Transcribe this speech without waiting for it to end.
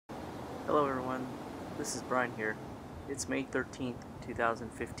Hello everyone, this is Brian here. It's May 13th,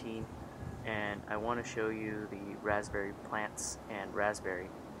 2015, and I want to show you the raspberry plants and raspberry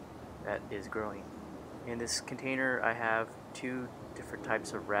that is growing. In this container I have two different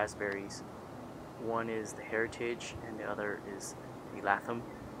types of raspberries. One is the Heritage and the other is the Latham.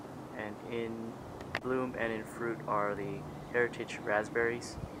 And in bloom and in fruit are the Hertiage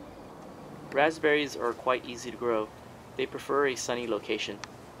Raspberries. Raspberries are quite easy to grow. They prefer a sunny location.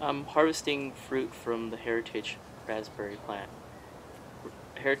 I'm harvesting fruit from the Heritage Raspberry plant.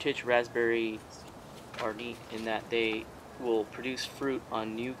 Heritage Raspberries are neat in that they will produce fruit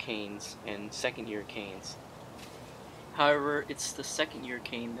on new canes and second year canes. However, it's the second year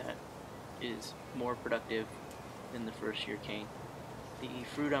cane that is more productive than the first year cane. The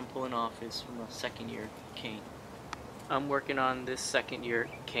fruit I'm pulling off is from a second year cane. I'm working on this second year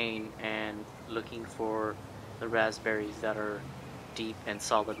cane and looking for the raspberries that are deep and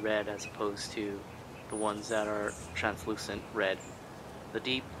solid red as opposed to the ones that are translucent red. The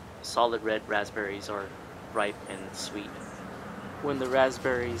deep solid red raspberries are ripe and sweet. When the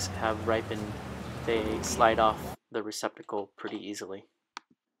raspberries have ripened, they slide off the receptacle pretty easily.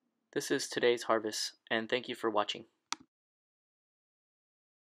 This is today's harvest, and thank you for watching.